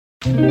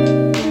Shit.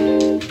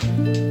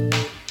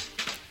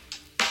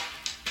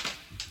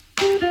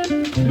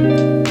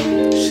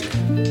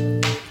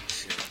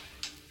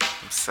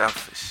 I'm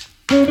selfish.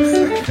 Your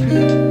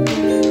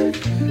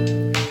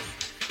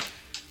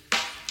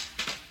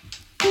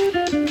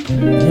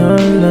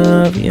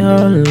love,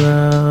 your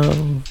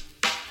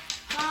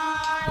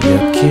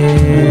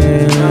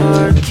kiss,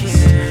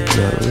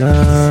 your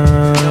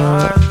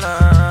love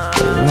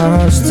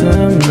belongs to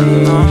me,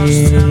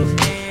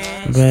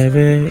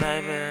 baby.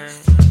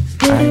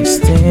 I ain't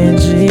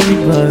stingy,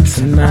 but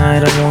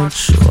tonight I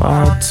want you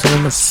all to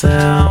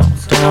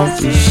myself.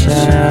 Don't be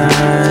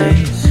shy,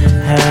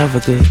 have a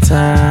good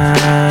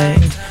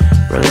time,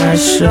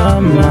 relax your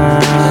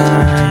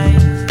mind.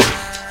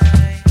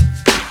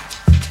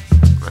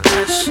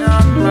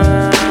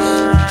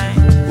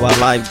 What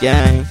Lyfe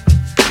gang?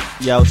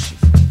 Yoshi.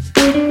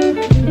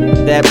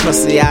 That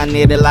pussy I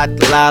need it like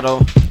the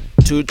lotto.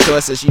 Two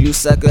choices, you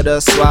suck it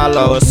or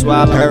swallow.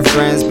 Her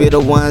friends be the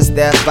ones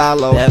that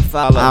follow.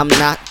 I'm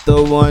not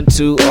the one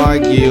to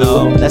argue.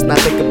 Let's not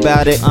think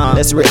about it.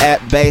 Let's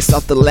react based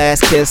off the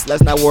last kiss.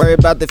 Let's not worry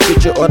about the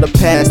future or the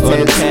past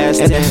tense.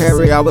 In a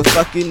hurry, I would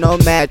fuck you no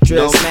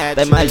mattress.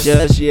 They might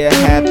judge, yeah, it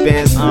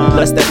happens.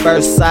 Lust at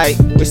first sight,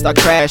 we start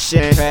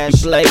crashing. You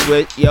play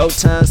with your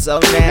tongue so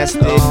nasty.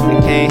 I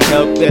can't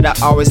help it, I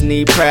always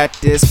need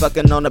practice.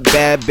 Fucking on a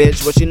bad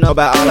bitch, what you know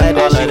about all of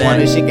that? She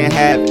want it, she can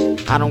have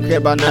it. I don't care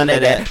about none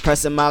of that.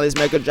 Pressing mollies,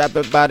 make her drop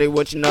her body,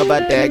 what you know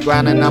about that?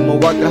 Grinding, I'm a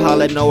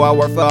workaholic, know I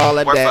work for all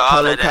of that.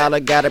 Color collar,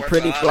 got a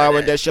pretty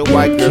flower, that's your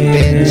white girl,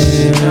 bitch.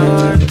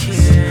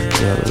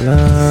 Your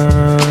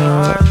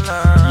love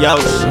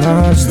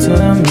belongs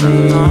to me,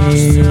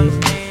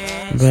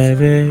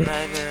 baby.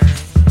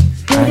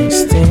 I ain't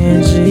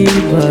stingy,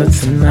 but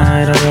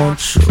tonight I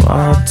want you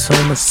all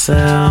to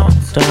myself.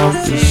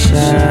 Don't be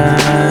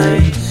shy,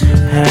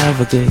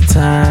 have a good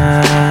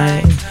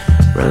time,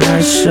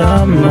 relax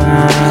your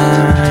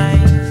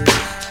mind.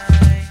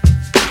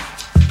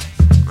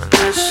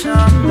 Relax your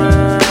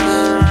mind.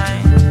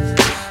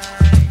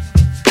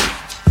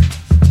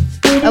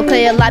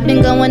 Okay, a lot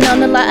been going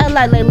on a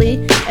lot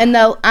lately. And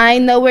no, I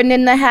ain't nowhere near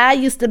the how I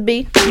used to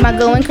be. Am I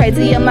going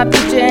crazy on my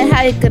future and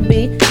how it could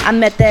be?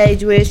 I'm at the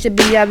age where it should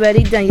be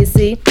already done, you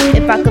see.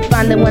 If I could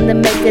find the one to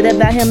make it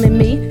about him and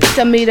me,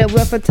 show me the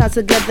world for time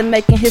together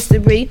making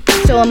history.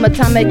 Show him a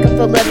time making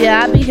for love,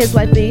 yeah, I'll be his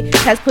wifey.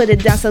 Has put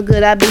it down so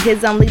good, I'll be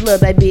his only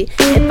love, baby.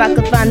 If I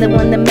could find the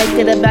one to make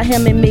it about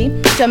him and me,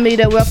 show me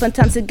the world for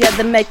time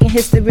together making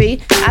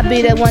history. I'll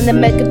be the one to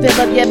make it feel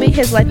up, yeah, be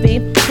his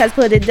wifey. Has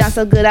put it down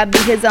so good, I'll be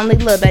his only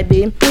love,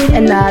 baby.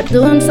 And I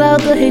do him so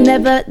good, he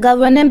never go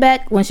running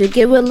back. Once you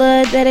get with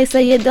love, that they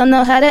say you don't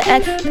know how to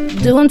act.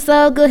 Do him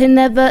so good, he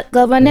never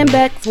go running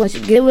back. Once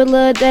you get with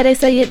love, that they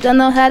say you don't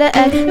know how to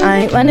act. I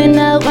ain't running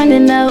no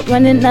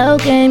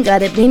game.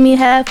 Gotta beat me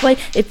halfway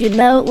if you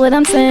know what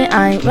I'm saying.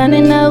 I ain't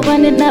running no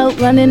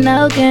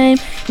game.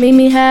 Meet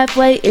me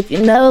halfway if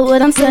you know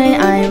what I'm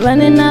saying. I ain't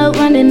running no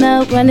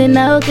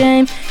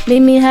game.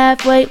 Meet me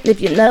halfway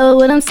if you know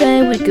what I'm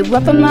saying. We could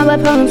run from all our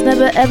problems,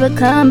 never ever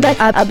come back.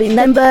 I'll be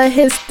nothing but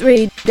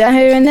history down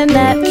here in the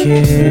net.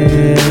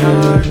 Your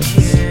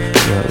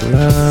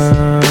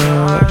love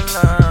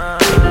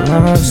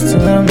belongs to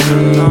me,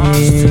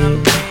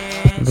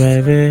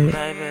 baby. I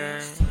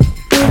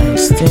ain't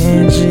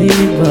stingy,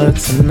 but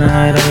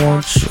tonight I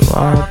want you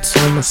all to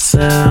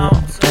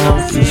myself.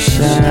 Don't be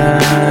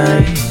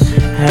shy,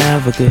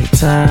 have a good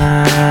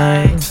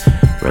time,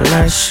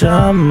 relax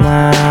your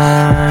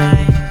mind.